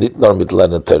Eibishter nicht nur mit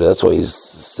lernen Torah. That's why he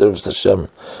serves Hashem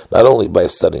not only by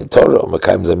studying Torah, and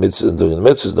doing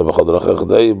mitzvahs,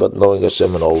 but knowing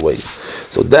Hashem in all ways.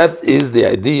 So that is the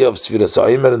idea of Sfiras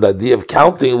HaOmer and the idea of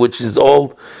counting, which is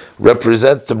all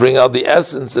represents to bring out the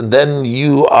essence, and then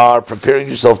you are preparing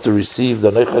yourself to receive the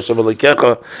Nech Hashem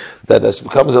Elikecha, that as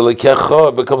becomes Elikecha,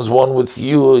 it becomes one with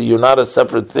you. You're not a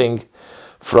separate thing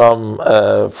from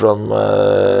the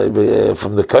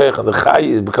Koyach and the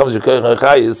Chayis. It becomes your Koyach and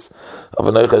Chayis of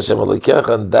a Nech Hashem Elikecha,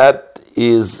 and that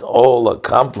is all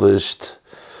accomplished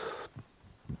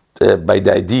by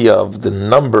the idea of the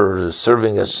number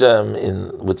serving Hashem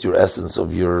with your essence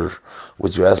of your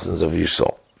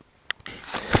soul.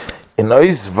 In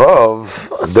Ois Vav,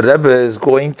 the Rebbe is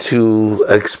going to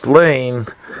explain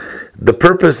the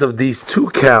purpose of these two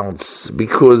counts,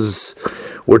 because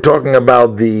we're talking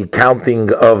about the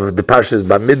counting of the Parshas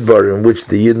Bamidbar, in which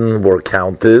the Yidden were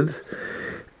counted,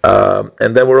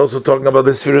 and then we're also talking about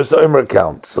the Sfiras HaOmer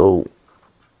count. So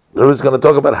the Rebbe is going to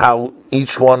talk about how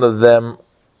each one of them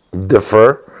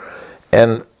differ,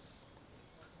 and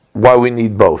why we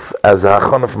need both, as a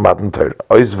Hachon of Matan Torah.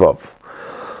 Ois Vav.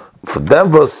 For them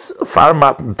was far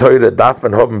Matan Torah darf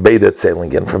man haben beide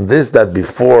zählen. And from this, that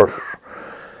before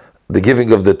the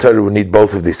giving of the Torah, we need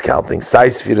both of these counting. Sai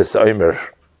Sfiras HaOmer,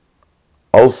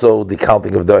 also the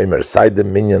counting of the Omer. Sai the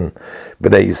Minyan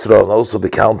Bnei Yisrael, also the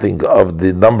counting of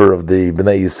the number of the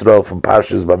Bnei Yisrael from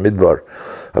Parshas Bamidbar,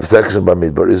 of section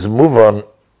Bamidbar, is move on.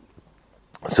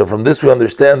 So from this we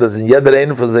understand that in Yeder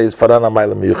Ein von sie is Farana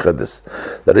Maila Miyuchadis,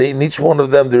 that in each one of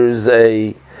them there is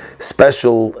a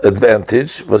special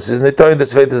advantage, which is in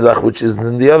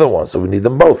the other one, so we need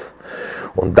them both.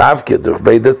 Und Davke durch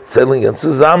beide Zählungen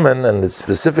zusammen, and it's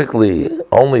specifically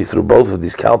only through both of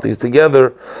these countings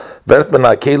together, wird man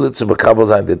akele zu bekabel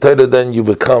sein the Torah, then you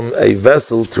become a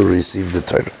vessel to receive the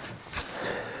Torah.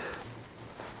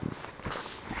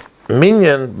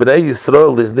 Minyan Bnei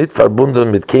Yisrael is nicht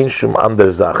verbunden mit kein shum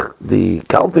ander Sach. The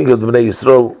counting of Bnei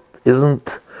Yisrael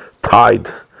isn't tied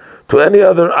to any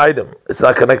other item. It's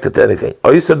not connected to anything.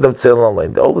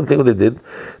 The only thing they did,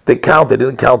 they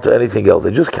didn't count to anything else.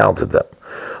 They just counted them.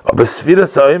 But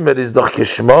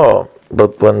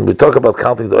when we talk about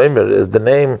counting the Omer, as the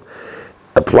name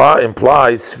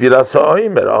implies, Sfiras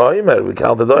HaOmer, we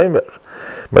counted the Omer.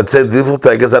 But said,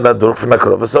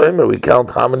 we count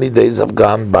how many days have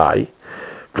gone by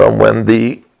from when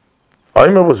the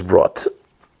Omer was brought,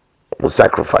 was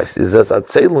sacrificed. It says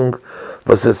Atzählung,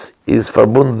 was is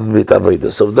verbunden mit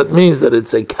Avodah. So that means that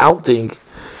it's a counting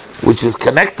which is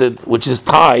connected, which is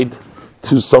tied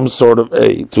to some sort of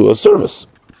to a service.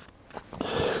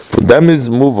 For them is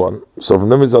move on. So from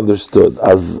them is understood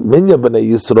as Minyan Bnei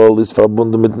Yisrael is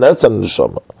verbunden mit Netz and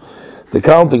Neshama. The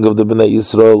counting of the Bnei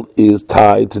Yisrael is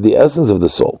tied to the essence of the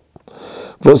soul.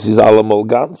 First is Alamol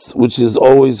Gans, which is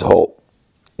always whole.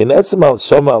 In Etzem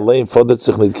Shama Alein fordert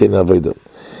sich nicht kein Avodah.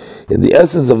 In the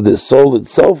essence of the soul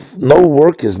itself, no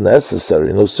work is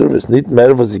necessary, no service. Nicht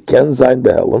mehr, was it can sein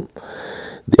behelm.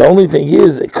 The only thing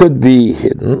is, it could be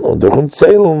hidden, and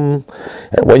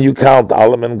when you count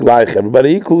Alam and Gleich,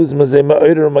 everybody equal is Mazema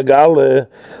Oider Magale,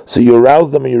 so you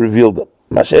arouse them and you reveal them.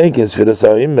 Mashenk is Sfiras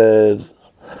HaOmer,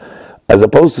 as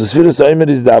opposed to Sfiras HaOmer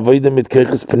is the Avodah mit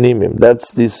Keches Panimim.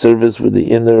 That's the service with the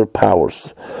inner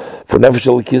powers. For Nefesh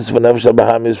HaLikis, for Nefesh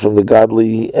HaBahamis, from the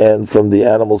godly and from the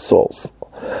animal souls.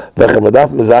 Which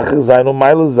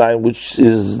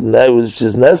is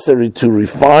necessary to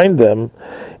refine them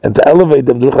and to elevate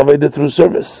them through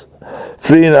service.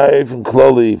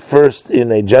 First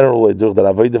in a general way through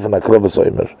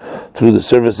the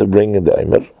service of bringing the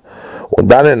Omer. And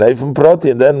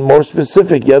then more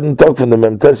specific, jeden Tag from the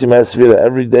Memtesim Esfira,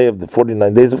 every day of the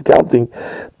 49 days of counting,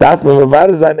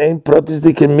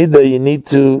 you need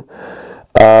to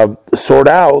sort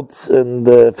out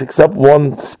and fix up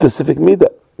one specific midah.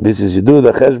 This is you do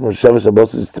the cheshbon shavas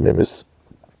abosis temimis.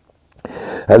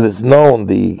 As it's known,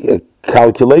 the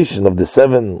calculation of the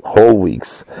 7 whole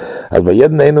weeks, as by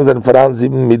Yed Neinu and Faran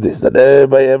 7 Midas, that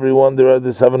by everyone there are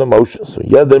the 7 emotions. So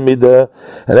Yed Midah,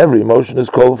 and every emotion is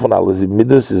called for all 7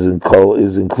 Midas is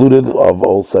included of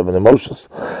all 7 emotions.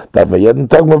 That by Yed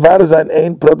Tag Mavar Zain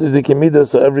Ein Protis Midah,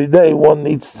 so every day one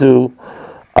needs to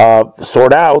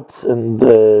sort out and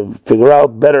figure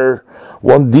out better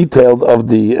one detail of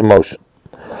the emotion.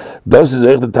 This is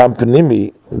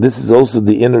also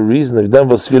the inner reason that the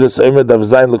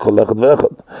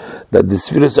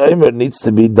Sfiras Omer needs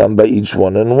to be done by each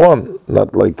one and one,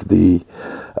 not like the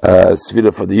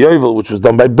Sfira for the Yovel, which was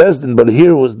done by Bezdin, but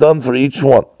here was done for each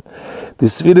one. The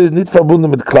Sfira is not verbunden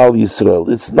mit Klal Yisrael.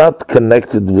 It's not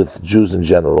connected with Jews in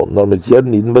general, nor mit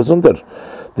jeden Eden besonder.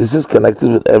 This is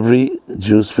connected with every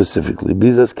Jew specifically.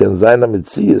 Bizas can zaina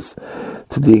mitzias,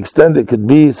 to the extent it could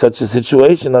be such a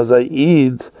situation as I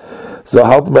eat. So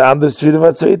halt me anders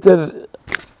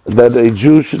that a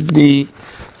Jew should be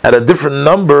at a different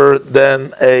number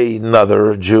than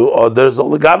another Jew, or there's a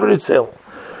legaberit sale.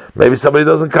 Maybe somebody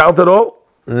doesn't count at all.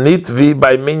 Nitvi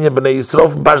by Minya Bnei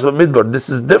Yisrael from Parsha Bamidbar. This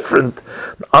is different,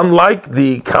 unlike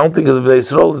the counting of Bnei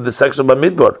Yisrael in the section of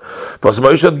Bamidbar. Was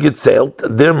Moshe had gezählt,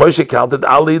 there Moshe counted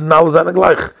Ali and all seine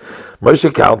gleich.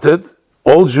 Moshe counted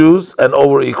all Jews and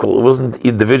all were equal. It wasn't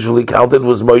individually counted. It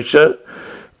was Moshe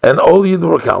and all Yidden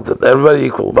were counted. Everybody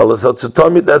equal. That's a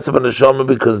neshama,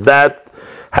 because that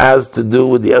has to do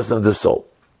with the essence of the soul.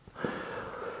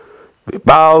 Since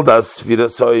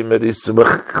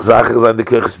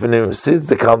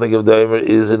the counting of the Omer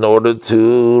is in order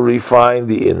to refine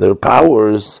the inner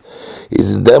powers,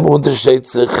 is in dem unterscheidet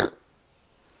sich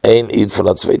ein Yid von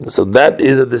der zweiten. So that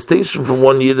is a distinction from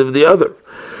one Yid of the other.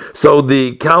 So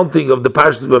the counting of the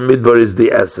Parshas Bamidbar is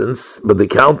the essence, but the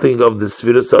counting of the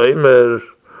Sfiras Omer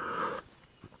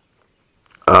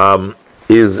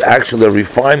is actually a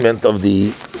refinement of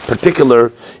the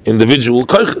particular individual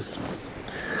koiches.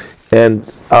 And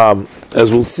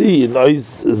as we'll see in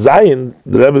Ois Zayin,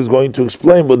 the Rebbe is going to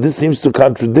explain, but this seems to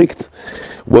contradict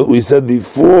what we said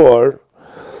before,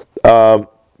 that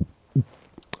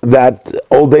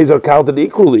all days are counted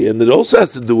equally, and it also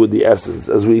has to do with the essence,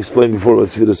 as we explained before with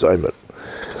Sfiras Omer.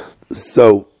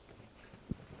 So,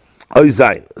 Ois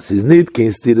Zayin, is nicht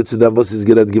kein Stire zu dem, was ist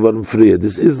gerät geworden früher.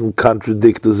 This isn't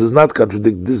contradict, this is not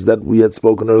contradict this that we had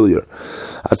spoken earlier.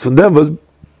 As von dem, was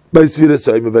by Sfiras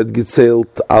Omer wird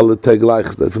gezählt alle Tag gleich.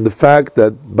 From the fact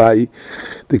that by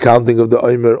the counting of the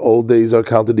Omer, all days are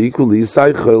counted equally, whether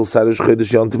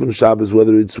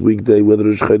it's weekday, whether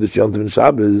it's Chodesh Yontif and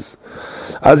Shabbos,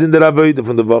 as in the Avodah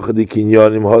from the Woche, the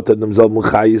Kinyonim, Hotar, Demzal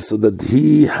Muchayis, so that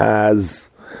he has,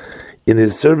 in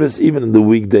his service, even in the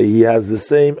weekday, he has the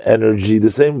same energy, the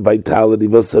same vitality,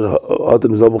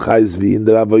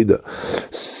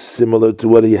 similar to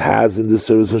what he has in the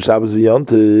service of Shabbos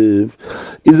v'Yontiv.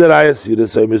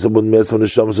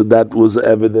 So that was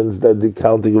evidence that the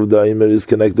counting of the Omer is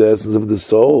connected to the essence of the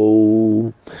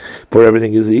soul, for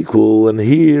everything is equal. And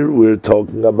here we're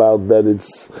talking about that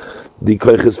it's the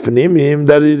koiches pnimim,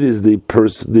 that it is the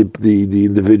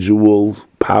individual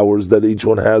powers that each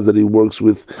one has that he works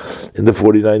with in the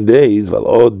 49 days.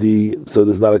 So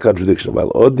there's not a contradiction.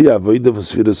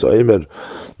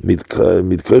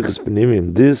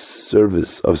 This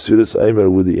service of Sfiras Omer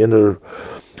with the inner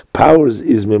powers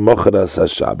is memocharas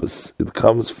HaShabbos. It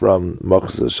comes from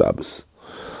mocharas HaShabbos,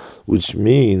 which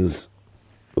means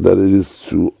that it is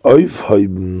to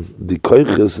aufheben die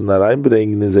koiches and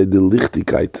reinbringen in the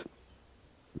Lichtigkeit.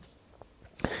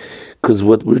 Because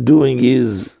what we're doing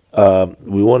is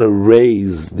we want to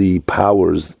raise the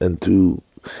powers and to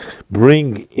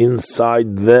bring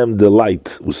inside them the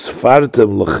light.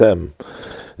 Usfartem lachem.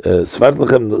 Svart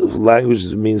lachem, the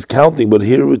language means counting, but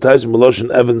here we touch Meloshin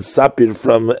Evan Sapir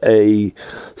from a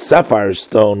sapphire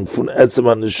stone, from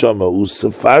Etzaman Neshama,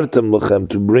 Usfartem lachem,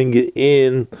 to bring it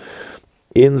in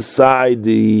inside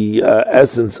the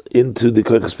essence into the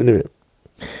Koiches Pnimim.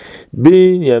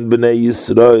 Binyan Bnei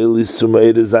Yisrael is to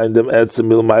resign them etzem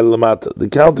milmayla lamata. The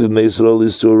counting of Bnei Yisrael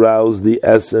is to arouse the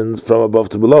essence from above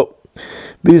to below.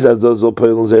 Besides those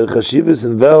chashivas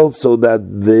in Welt, so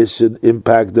that they should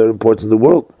impact their importance in the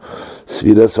world.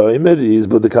 Sfiras Omer is,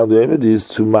 but the counting of Omer is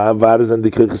to ma'avaras and the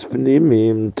koiches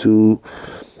pnimim, to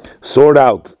sort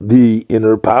out the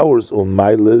inner powers,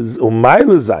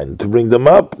 zayin, to bring them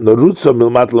up. Norutzo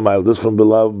milmat lamayla, this from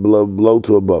below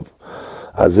to above.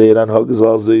 That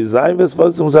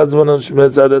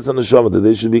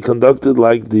they should be conducted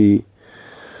like the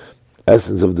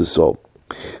essence of the soul.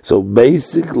 So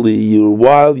basically,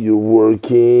 while you're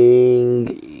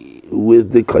working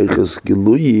with the koiches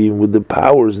giluyim, with the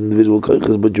powers, individual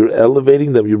koiches, but you're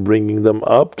elevating them, you're bringing them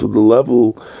up to the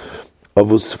level of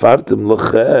usfartim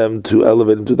lachem to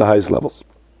elevate him to the highest levels.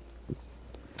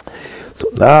 So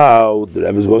now the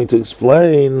Rebbe is going to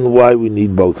explain why we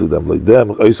need both of them, like them,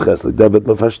 like them.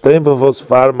 But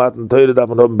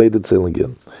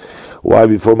why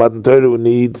before Matan Torah we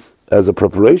need, as a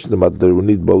preparation to Matan Torah, we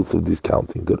need both of these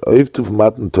counting. The Oivtuf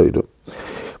Matan Torah,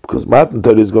 because Matan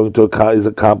Torah is going to is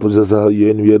accomplished as a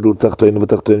Halyonim Yedel Tachtonim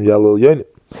V'Tachtonim Yalel Yonim.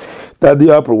 That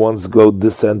the upper ones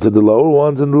descend to the lower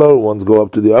ones, and the lower ones go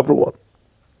up to the upper one.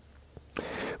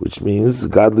 Which means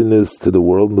godliness to the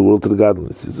world and the world to the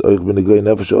godliness.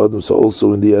 So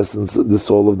also in the essence, the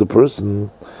soul of the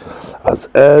person, as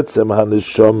etzem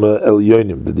haneshama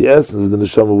elyonim, the essence of the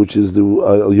neshama, which is the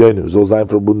elyonim,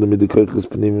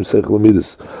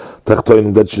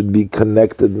 that should be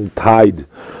connected and tied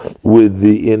with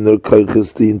the inner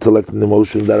koiches, the intellect and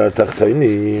emotion that are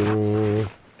tachtonim.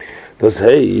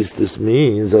 This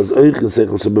means as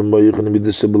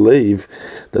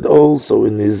that also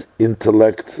in his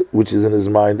intellect, which is in his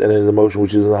mind, and in his emotion,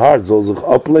 which is in the heart,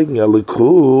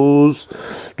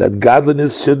 that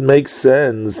godliness should make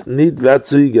sense,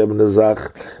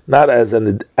 not as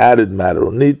an added matter,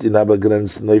 not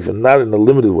in a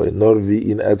limited way,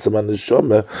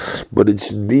 but it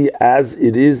should be as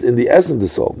it is in the essence of the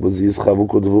soul, which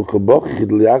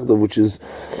is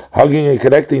hugging and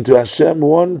connecting to Hashem,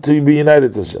 one to be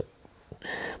united to Hashem.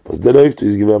 Was the Reiftu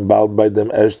is given bald by them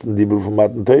ersten Dibur from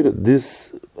Matan Torah.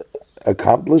 This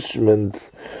accomplishment,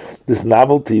 this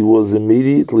novelty was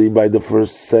immediately by the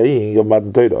first saying of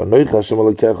Matan Torah.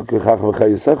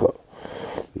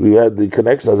 We had the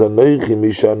connection as Anoichi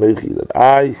Misha Anoichi, that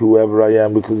I, whoever I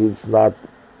am, because it's not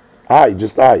I,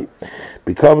 just I,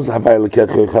 becomes Havai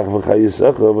Lekecha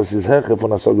V'Chayisecha,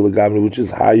 which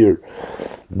is higher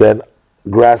than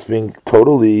grasping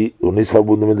totally, and is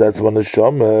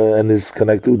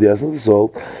connected with the essence of the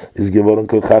soul, is given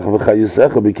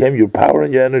became your power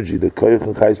and your energy, the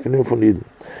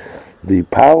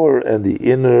power and the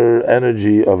inner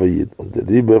energy of a yid.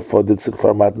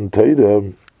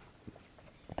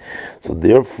 So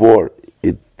therefore,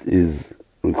 it is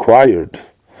required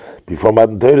before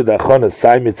Matan Torah the achon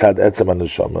sai mitzad etzem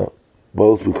haneshama,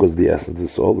 both because the essence of the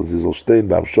soul is Izolstein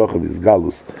B'Hamshocha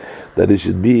V'Izgalus, that it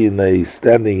should be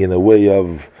standing in a way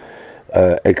of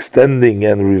extending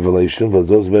and revelation. That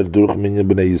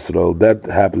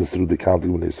happens through the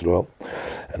counting of Israel,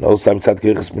 and also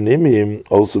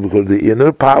because the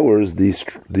inner powers, the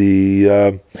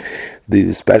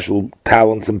special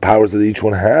talents and powers that each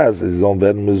one has,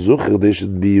 they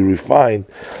should be refined.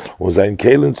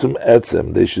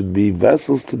 They should be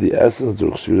vessels to the essence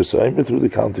through the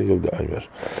counting of the Omer.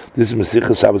 This is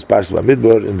Mesichas Shabbos Parshas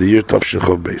Bamidbar in the year Tov Shin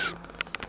Chov Beis.